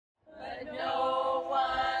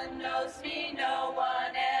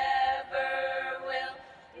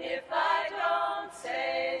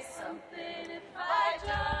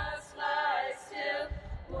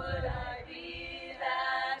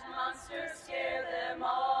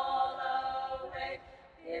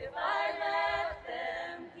if I let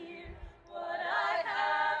them hear what I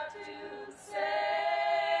have to say.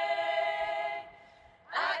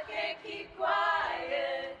 I can't keep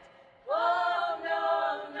quiet, oh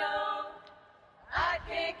no, no. I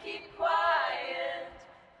can't keep quiet,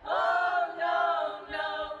 oh no,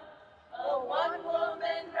 no. A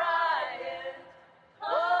one-woman riot,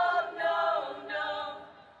 oh no, no.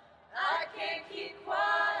 I can't keep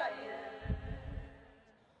quiet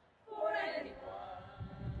for anyone.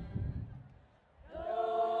 No,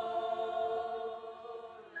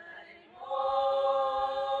 not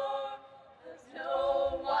anymore. 'Cause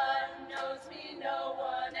no one knows me, no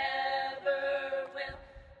one ever will.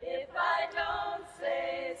 If I don't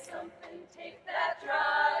say something, take that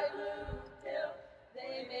dry blue pill.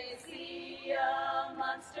 They may see a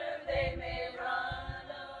monster, they may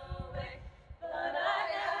run away, but I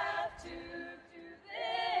have to do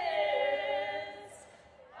this.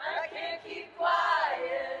 I can't keep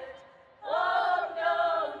quiet, oh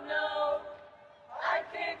no, no. I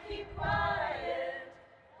can't keep quiet,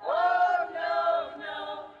 oh no,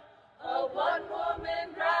 no. A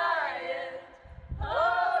one-woman riot,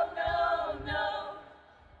 oh no, no.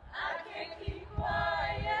 I can't keep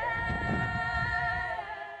quiet.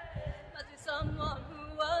 Must be someone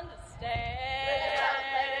who understands. Let it out,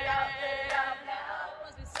 let it out, let it out now.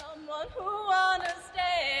 Must be someone who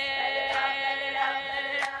understands. Let it out, let it out, let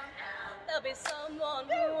it out now. There'll be someone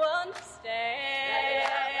who understands. Let it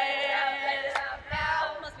out, let it out, let it out now.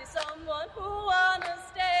 Must be someone who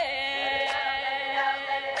understands. Let it out, let it out,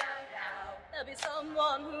 let it out now. There'll be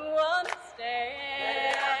someone who understands. Let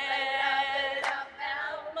it out, let it out, let it out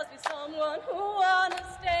now. Must be someone who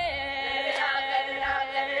understands. Let it out, let it out,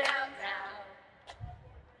 let it out now.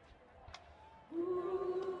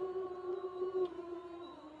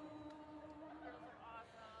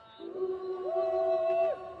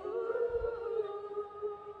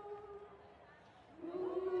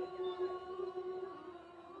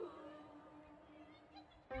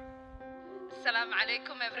 Assalamu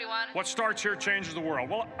alaikum, everyone. What starts here changes the world.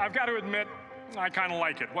 Well, I've got to admit, I kind of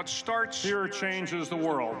like it. What starts here changes the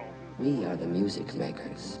world. We are the music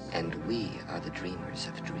makers, and we are the dreamers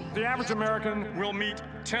of dreams. The average American will meet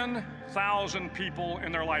 10,000 people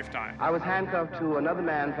in their lifetime. I was handcuffed to another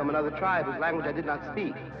man from another tribe whose language I did not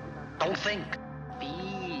speak. Don't think,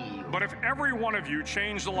 feel. But if every one of you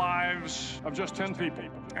changed the lives of just 10 people,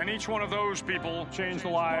 and each one of those people changed the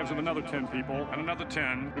lives of another 10 people, and another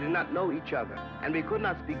 10, We did not know each other, and we could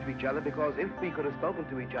not speak to each other because if we could have spoken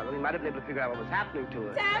to each other, we might have been able to figure out what was happening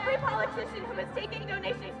to us. To every politician who is taking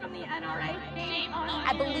donations from the NRA, shame on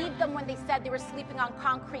I believed them when they said they were sleeping on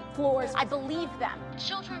concrete floors. I believed them.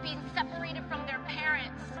 Children being separated from their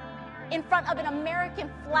parents. In front of an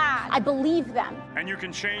American flag. I believed them. and you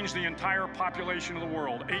can change the entire population of the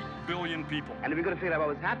world, 8 billion people. And if we could have figured out what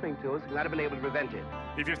was happening to us, we might have been able to prevent it.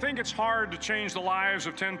 If you think it's hard to change the lives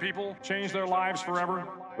of 10 people, change their lives forever,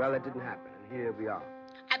 Well, that didn't happen, and here we are.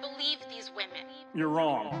 I believe these women. you're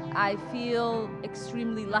wrong. I feel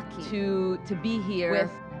extremely lucky to be here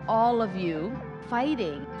with all of you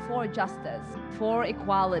fighting for justice, for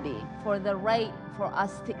equality, for the right for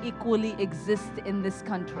us to equally exist in this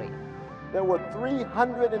country. There were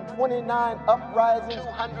 329 uprisings,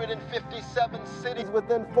 257 cities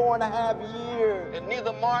within 4.5 years. And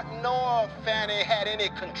neither Martin nor Fannie had any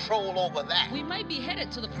control over that. We might be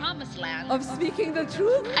headed to the promised land Of speaking the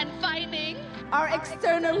truth and finding our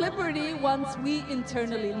external liberty once we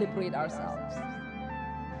internally liberate ourselves.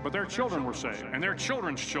 But their children were saved, and their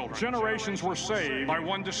children's children. Generations were saved by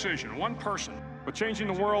one decision, one person. But changing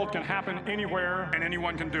the world can happen anywhere, and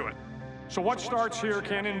anyone can do it. So what starts here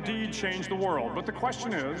can indeed change the world. But the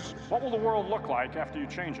question is, what will the world look like after you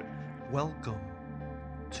change it? Welcome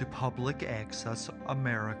to Public Access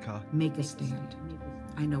America. Make a stand.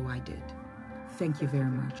 I know I did. Thank you very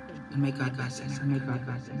much. And may God bless us. And may God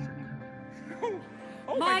bless America.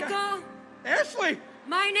 Oh Michael! Ashley!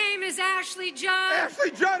 My name is Ashley Judd.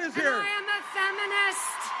 Ashley Judd is here! And I am a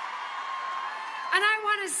feminist. And I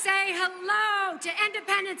want to say hello to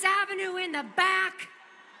Independence Avenue in the back,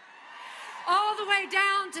 all the way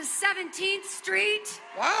down to 17th Street.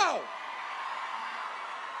 Wow!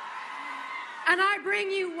 And I bring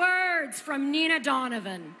you words from Nina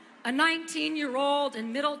Donovan, a 19-year-old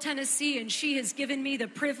in Middle Tennessee, and she has given me the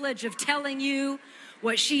privilege of telling you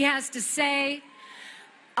what she has to say.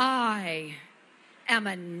 I am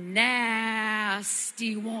a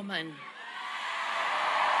nasty woman.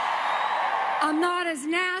 I'm not as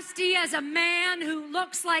nasty as a man who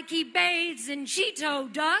looks like he bathes in Cheeto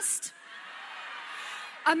dust.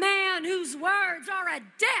 A man whose words are a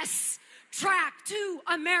diss track to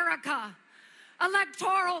America.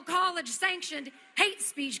 Electoral College sanctioned hate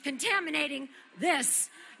speech contaminating this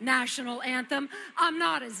national anthem. I'm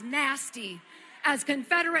not as nasty as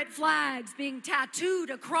Confederate flags being tattooed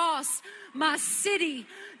across my city.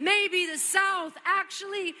 Maybe the South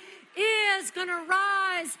actually is gonna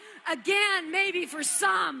rise again. Maybe for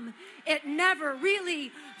some, it never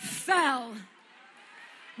really fell.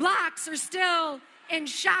 Blacks are still in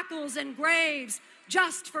shackles and graves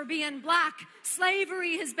just for being black.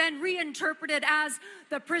 Slavery has been reinterpreted as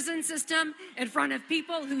the prison system in front of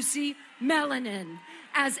people who see melanin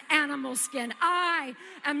as animal skin. I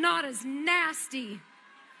am not as nasty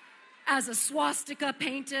as a swastika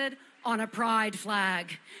painted on a pride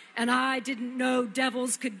flag. And I didn't know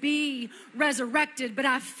devils could be resurrected, but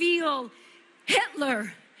I feel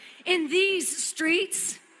Hitler in these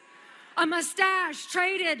streets. A mustache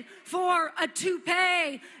traded for a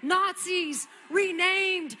toupee. Nazis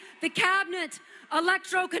renamed the cabinet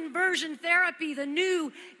electroconversion therapy, the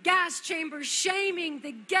new gas chamber, shaming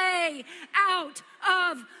the gay out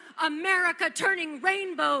of America, turning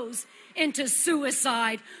rainbows into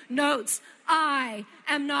suicide notes. I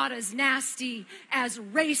am not as nasty as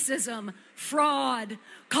racism, fraud,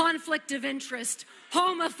 conflict of interest,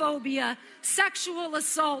 homophobia, sexual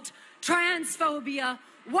assault, transphobia,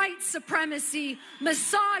 white supremacy,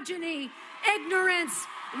 misogyny, ignorance,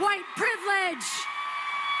 white privilege.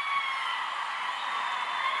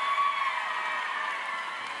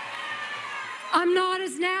 I'm not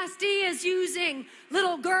as nasty as using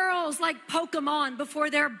little girls like Pokemon before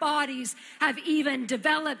their bodies have even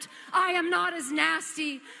developed. I am not as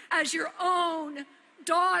nasty as your own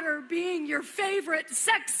daughter being your favorite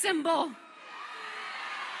sex symbol.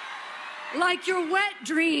 Like your wet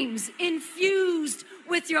dreams infused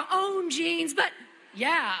with your own genes. But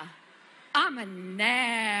yeah, I'm a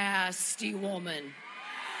nasty woman.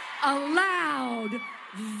 A loud,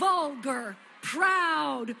 vulgar,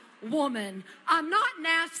 proud woman. I'm not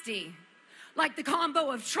nasty like the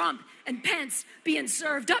combo of Trump and Pence being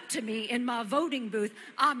served up to me in my voting booth.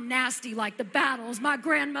 I'm nasty like the battles my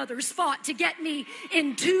grandmothers fought to get me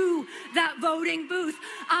into that voting booth.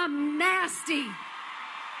 I'm nasty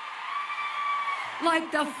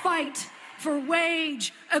like the fight for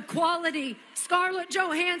wage equality. Scarlett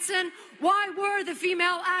Johansson, why were the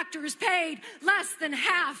female actors paid less than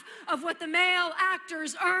half of what the male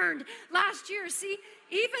actors earned last year? See,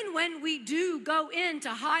 even when we do go into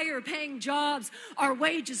higher paying jobs, our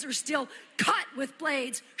wages are still cut with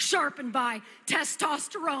blades sharpened by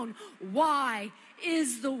testosterone. Why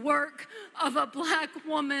is the work of a black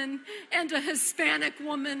woman and a Hispanic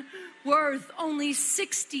woman worth only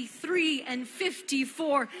 63 and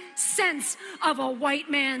 54 cents of a white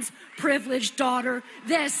man's privileged daughter?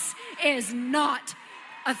 This is not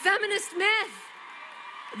a feminist myth.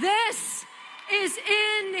 This is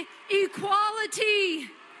inequality.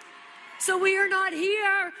 So we are not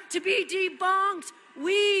here to be debunked.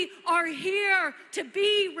 We are here to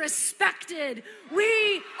be respected.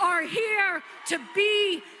 We are here to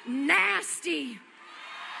be nasty.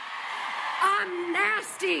 I'm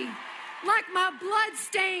nasty. Like my blood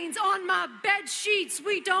stains on my bed sheets,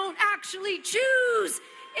 we don't actually choose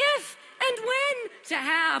if and when to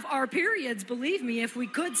have our periods. Believe me, if we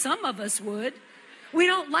could, some of us would. We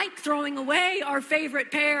don't like throwing away our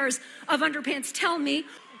favorite pairs of underpants. Tell me,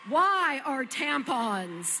 why are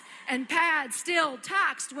tampons and pads still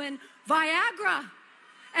taxed when Viagra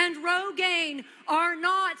and Rogaine are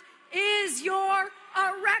not? Is your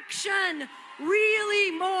erection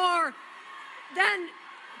really more than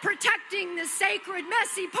protecting the sacred,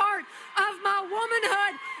 messy part of my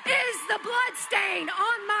womanhood? Is the blood stain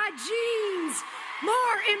on my jeans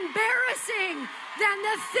more embarrassing than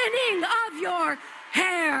the thinning of your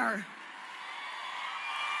hair?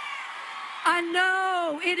 I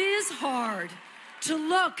know it is hard to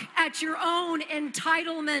look at your own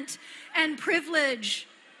entitlement and privilege.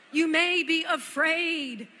 You may be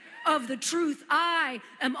afraid of the truth. I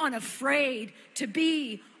am unafraid to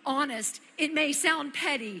be honest. It may sound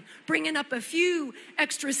petty, bringing up a few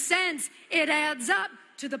extra cents. It adds up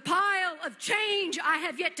to the pile of change I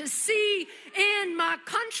have yet to see in my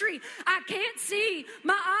country. I can't see.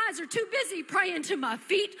 My eyes are too busy praying to my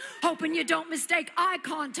feet, hoping you don't mistake eye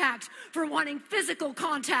contact for wanting physical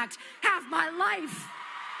contact. Half my life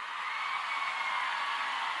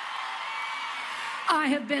I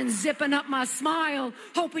have been zipping up my smile,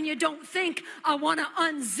 hoping you don't think I want to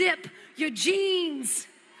unzip your jeans.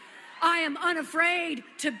 I am unafraid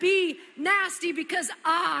to be nasty because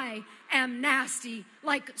I am nasty,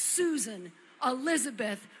 like Susan,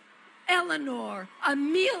 Elizabeth, Eleanor,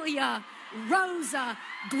 Amelia, Rosa,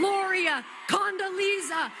 Gloria,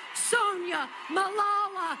 Condoleezza, Sonia,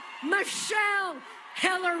 Malala, Michelle,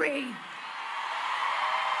 Hillary.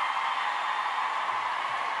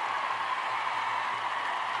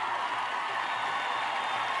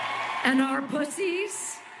 And our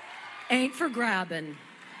pussies ain't for grabbing.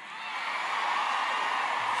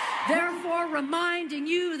 Therefore, reminding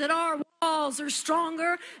you that our walls are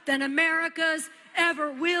stronger than America's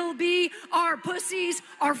ever will be. Our pussies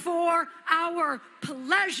are for our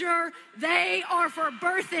pleasure. They are for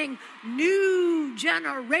birthing new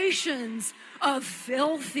generations of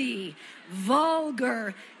filthy,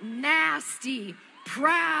 vulgar, nasty,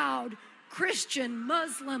 proud, Christian,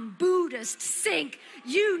 Muslim, Buddhist, Sikh,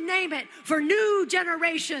 you name it, for new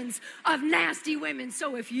generations of nasty women.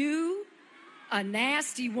 So if you, a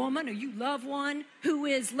nasty woman, or you love one who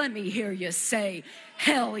is, let me hear you say,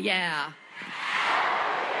 hell yeah.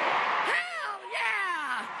 Hell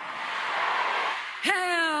yeah.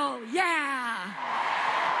 Hell yeah.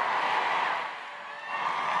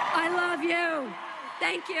 I love you.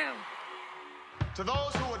 Thank you. To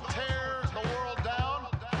those who would tear the world down,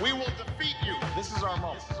 we will defeat you. This is our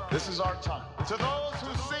moment. This is our time. To those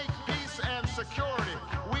who seek peace and security,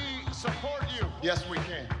 we support you. Yes, we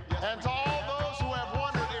can. And to all those who have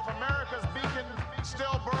wondered if America's beacon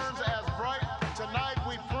still burns as bright, tonight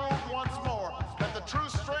we prove once more that the true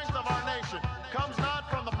strength of our nation comes not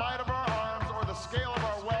from the might of our arms or the scale of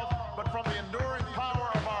our wealth, but from the enduring power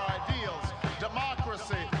of our ideals,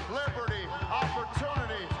 democracy, liberty,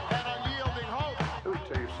 opportunity, and unyielding hope. Let me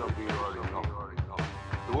tell you something you already know.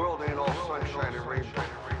 The world ain't all sunshine and rainbow.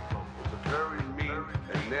 It's a very mean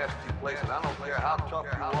and nasty place, and I don't care how tough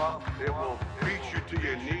you are, it will beat you to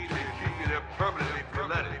your knees and keep you there permanently if you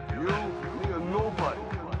let it. You, me, or nobody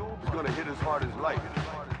is gonna hit as hard as life.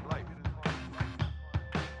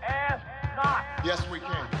 Ask not. Yes, we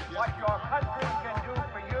can. What your country can do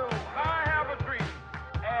for you. I have a dream.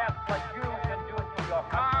 Ask what you can do for your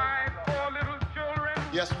country. My poor little children.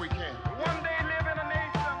 Yes, we can. One day live in a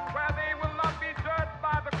nation where they will not be judged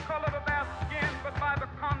by the color of their skin, but by the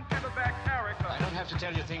content of their character. I don't have to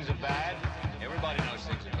tell you things are bad. Everybody knows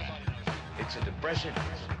things are bad. It's a depression.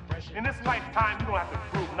 In this lifetime, you don't have to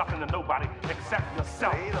prove nothing to nobody except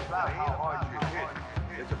yourself. It ain't about how hard you hit.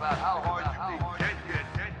 It's about how hard you can get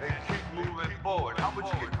and keep moving forward. How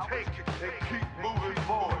much you can take and keep moving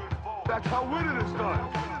forward. That's how winning is done.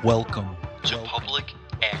 Welcome to Public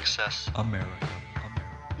Access America.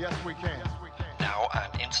 Yes, we can. Now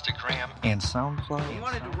on Instagram and SoundCloud. He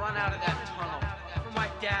wanted to run out of that tunnel for my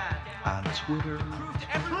dad. On Twitter.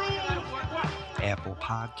 Prove Apple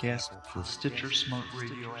Podcasts, the Stitcher Smart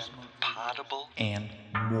Radio app, Potable, and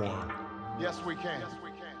more. Yes, we can.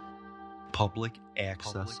 Public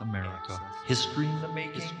Access America. History in the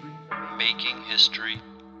making. Making history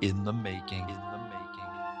in the making.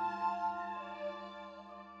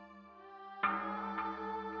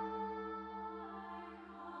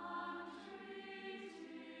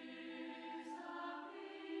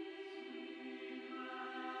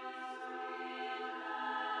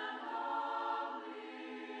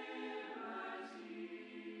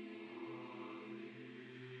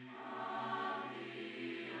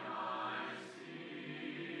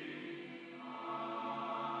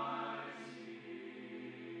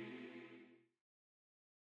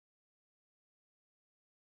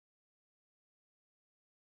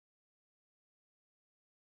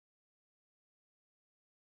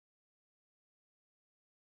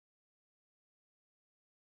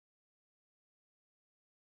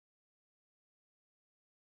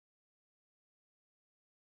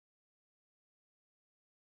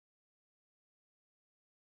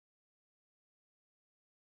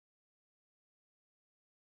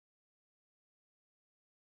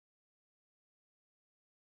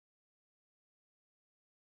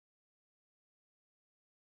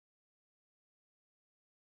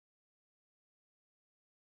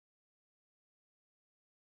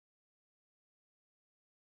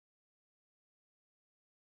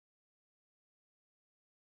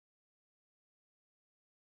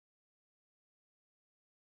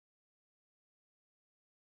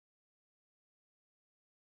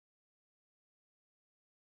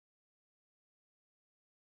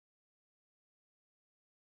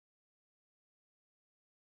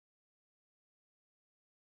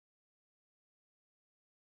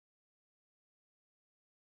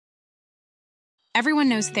 Everyone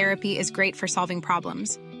knows therapy is great for solving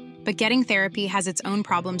problems, but getting therapy has its own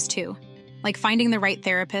problems too, like finding the right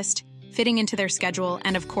therapist, fitting into their schedule,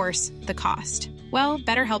 and of course, the cost. Well,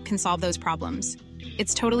 BetterHelp can solve those problems.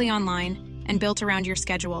 It's totally online and built around your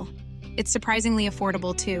schedule. It's surprisingly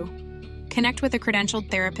affordable too. Connect with a credentialed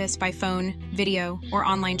therapist by phone, video, or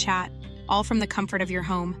online chat, all from the comfort of your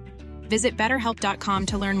home. Visit BetterHelp.com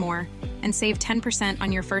to learn more and save 10%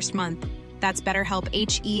 on your first month. That's BetterHelp,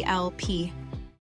 H-E-L-P.